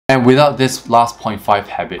And without this last 0.5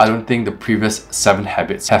 habit, I don't think the previous 7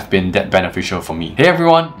 habits have been that beneficial for me. Hey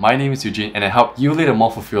everyone, my name is Eugene and I help you lead a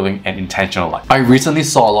more fulfilling and intentional life. I recently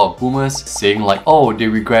saw a lot of boomers saying like, oh, they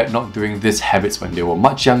regret not doing these habits when they were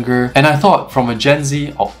much younger. And I thought, from a Gen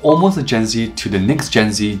Z or almost a Gen Z to the next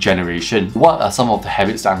Gen Z generation, what are some of the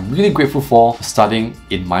habits that I'm really grateful for starting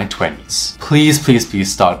in my 20s? Please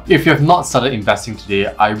start. If you have not started investing today,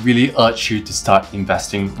 I really urge you to start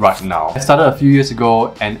investing right now. I started a few years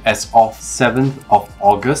ago, and as of 7th of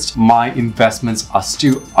August, my investments are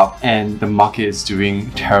still up and the market is doing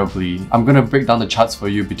terribly. I'm gonna break down the charts for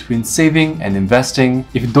you between saving and investing.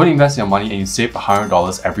 If you don't invest your money and you save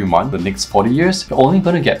 $100 every month for the next 40 years, you're only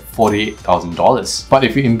gonna get $48,000. But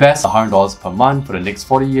if you invest $100 per month for the next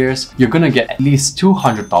 40 years, you're gonna get at least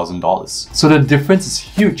 $200,000. So the difference is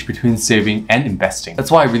huge between saving and investing. That's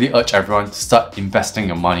why I really urge everyone to start investing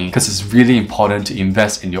your money, because it's really important to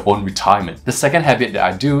invest in your own retirement. The second habit that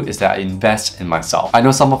I do is that I invest in myself. I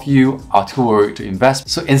know some of you are too worried to invest,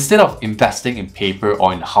 so instead of investing in paper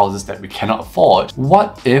or in houses that we cannot afford,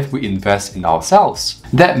 what if we invest in ourselves?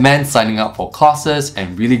 That meant signing up for classes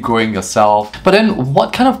and really growing yourself. But then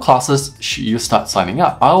what kind of classes should you start signing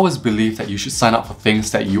up? I always believe that you should sign up for things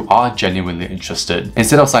that you are genuinely interested in,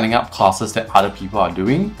 instead of signing up classes that other people are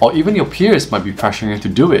doing, or even your peers might be pressuring you to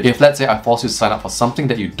do it. If let's say I force you to sign up for something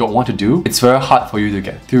that you don't want to do, it's very hard for you to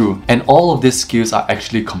get through. And all of these skills are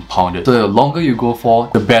actually compounded. So the longer you go for,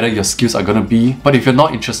 the better your skills are gonna be. But if you're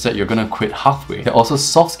not interested, you're gonna quit halfway. There are also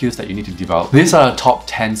soft skills that you need to develop. These are the top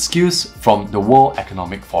 10 skills from the World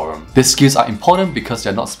Economic Forum. These skills are important because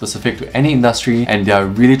they're not specific to any industry and they are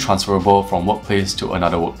really transferable from workplace to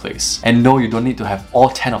another workplace. And no, you don't need to have all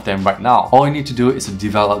 10 of them right now. All you need to do is to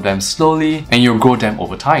develop them slowly and you'll grow them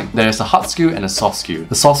over time. There is a hard skill and a soft skill.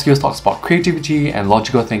 The soft skills talks about creativity and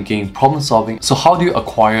logical thinking, problem solving. So how do you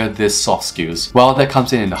acquire these soft skills? Well, that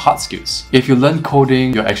comes in the hard skills. If you learn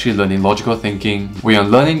coding, you're actually learning logical thinking. When you're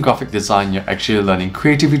learning graphic design, you're actually learning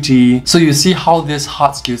creativity. So you see how these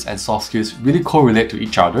hard skills and soft skills really correlate to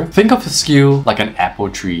each other. Think of a skill like an apple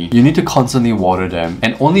tree. You need to constantly water them,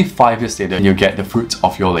 and only 5 years later, you'll get the fruits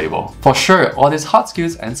of your labor. For sure, all these hard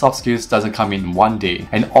skills and soft skills doesn't come in one day,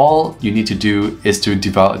 and all you need to do is to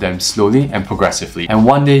develop them slowly and progressively. And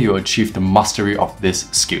one day you'll achieve the mastery of these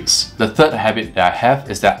skills. The third habit that I have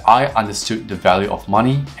is that I understood the value of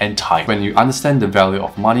money and time. When you understand the value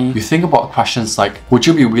of money, you think about questions like, would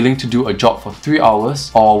you be willing to do a job for 3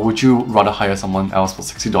 hours, or would you rather hire someone else for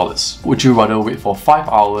 $60? Would you rather wait for 5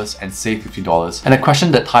 hours and save $50? And the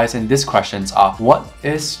question that ties in these questions are, what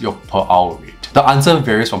is your per hour rate? The answer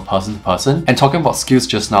varies from person to person, and talking about skills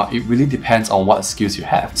just now, it really depends on what skills you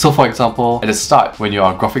have. So for example, at the start, when you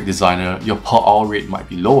are a graphic designer, your per hour rate might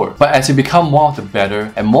be lower. But as you become one of the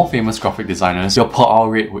better and more famous graphic designers, your per hour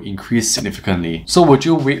rate will increase significantly. So would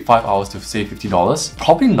you wait 5 hours to save $50?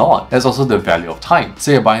 Probably not. There's also the value of time.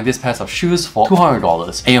 Say you're buying this pair of shoes for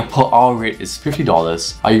 $200 and your per hour rate is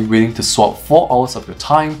 $50. Are you willing to swap 4 hours of your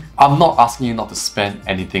time? I'm not asking you not to spend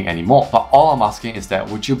anything anymore, but all I'm asking is that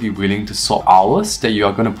would you be willing to swap hours that you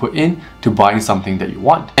are going to put in to buying something that you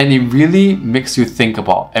want? And it really makes you think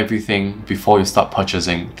about everything before you start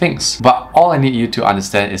purchasing things. But all I need you to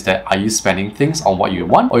understand is that, are you spending things on what you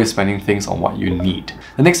want, or are you spending things on what you need?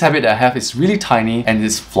 The next habit that I have is really tiny, and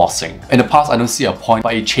it's flossing. In the past, I don't see a point,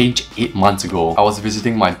 but it changed 8 months ago. I was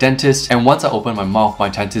visiting my dentist, and once I opened my mouth, my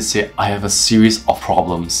dentist said I have a series of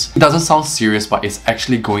problems. It doesn't sound serious, but it's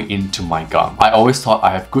actually going into my gum. I always thought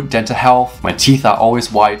I have good dental health, my teeth are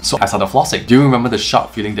always white, so I started flossing. Do you remember the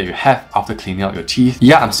sharp feeling that you have after cleaning out your teeth?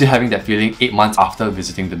 Yeah, I'm still having that feeling 8 months after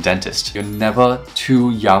visiting the dentist. You're never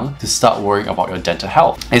too young to start worrying about your dental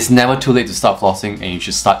health. It's never too late to start flossing, and you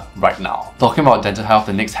should start right now. Talking about dental health,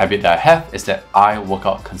 the next habit that I have is that I work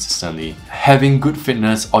out consistently. Having good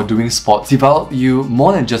fitness or doing sports develop you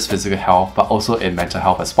more than just physical health, but also in mental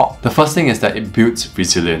health as well. The first thing is that it builds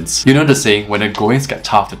resilience. You know the saying, when the goings get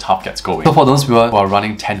tough, the tough gets going. So for those people who are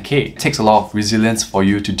running 10K, it takes a lot of resilience for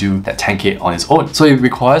you to do that 10K on its own. So it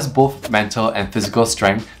requires both mental and physical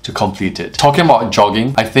strength to complete it. Talking about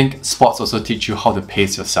jogging, I think sports also teach you how to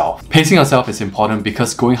pace yourself. Pacing yourself is important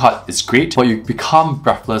because going hard is great, but you become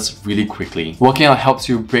breathless really quickly. Working out helps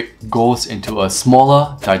you break goals into a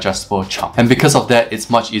smaller, digestible chunk. And because of that, it's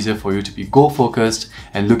much easier for you to be goal focused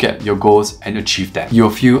and look at your goals and achieve them. You'll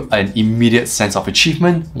feel an immediate sense of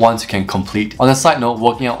achievement once you can complete. On a side note,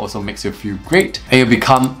 working out out also makes you feel great, and you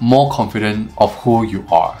become more confident of who you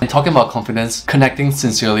are. And talking about confidence, connecting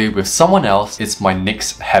sincerely with someone else is my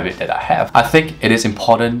next habit that I have. I think it is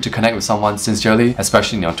important to connect with someone sincerely,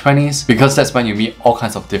 especially in your 20s, because that's when you meet all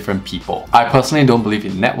kinds of different people. I personally don't believe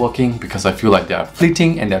in networking because I feel like they are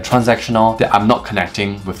fleeting and they're transactional, that I'm not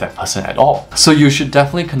connecting with that person at all. So you should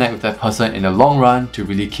definitely connect with that person in the long run to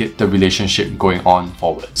really keep the relationship going on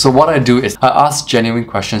forward. So what I do is I ask genuine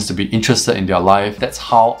questions to be interested in their life. That's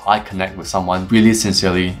how I connect with someone really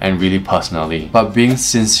sincerely and really personally. But being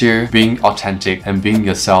sincere, being authentic, and being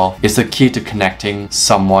yourself is the key to connecting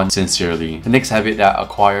someone sincerely. The next habit that I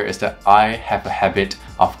acquire is that I have a habit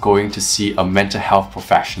of going to see a mental health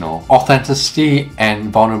professional. Authenticity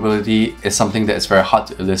and vulnerability is something that is very hard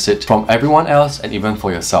to elicit from everyone else and even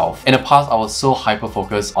for yourself. In the past, I was so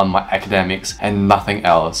hyper-focused on my academics and nothing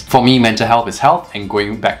else. For me, mental health is health, and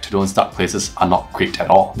going back to those dark places are not great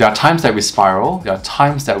at all. There are times that we spiral, there are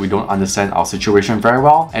times that we don't understand our situation very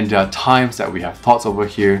well, and there are times that we have thoughts over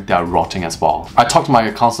here that are rotting as well. I talk to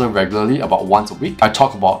my counselor regularly, about once a week. I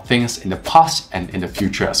talk about things in the past and in the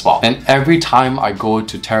future as well. And every time I go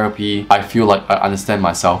to therapy, I feel like I understand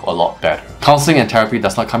myself a lot better. Counseling and therapy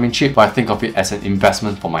does not come in cheap, but I think of it as an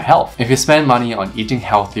investment for my health. If you spend money on eating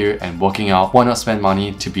healthier and working out, why not spend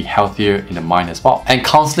money to be healthier in the mind as well? And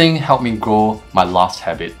counseling helped me grow my last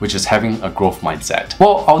habit, which is having a growth mindset.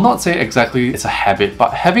 Well, I'll not say exactly it's a habit,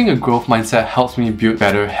 but having a growth mindset helps me build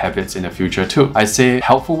better habits in the future too. I say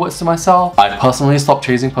helpful words to myself. I personally stopped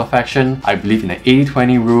chasing perfection. I believe in the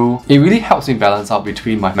 80-20 rule. It really helps me balance out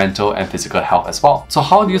between my mental and physical health as well. So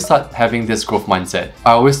how do you start having this growth mindset?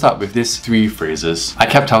 I always start with these 3 phrases. I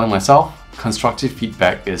kept telling myself, constructive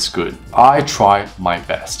feedback is good. I try my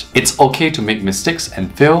best. It's okay to make mistakes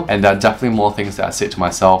and fail, and there are definitely more things that I say to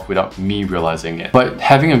myself without me realizing it. But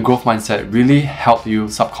having a growth mindset really helps you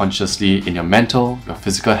subconsciously in your mental, your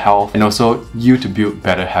physical health, and also you to build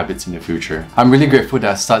better habits in the future. I'm really grateful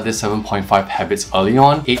that I started this 7.5 habits early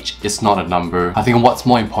on. Age is not a number. I think what's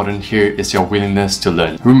more important here is your willingness to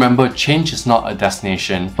learn. Remember, change is not a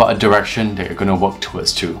destination, but a direction that you're going to work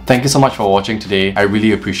towards too. Thank you so much for watching today. I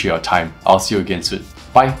really appreciate your time. I'll see you again soon.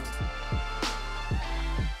 Bye!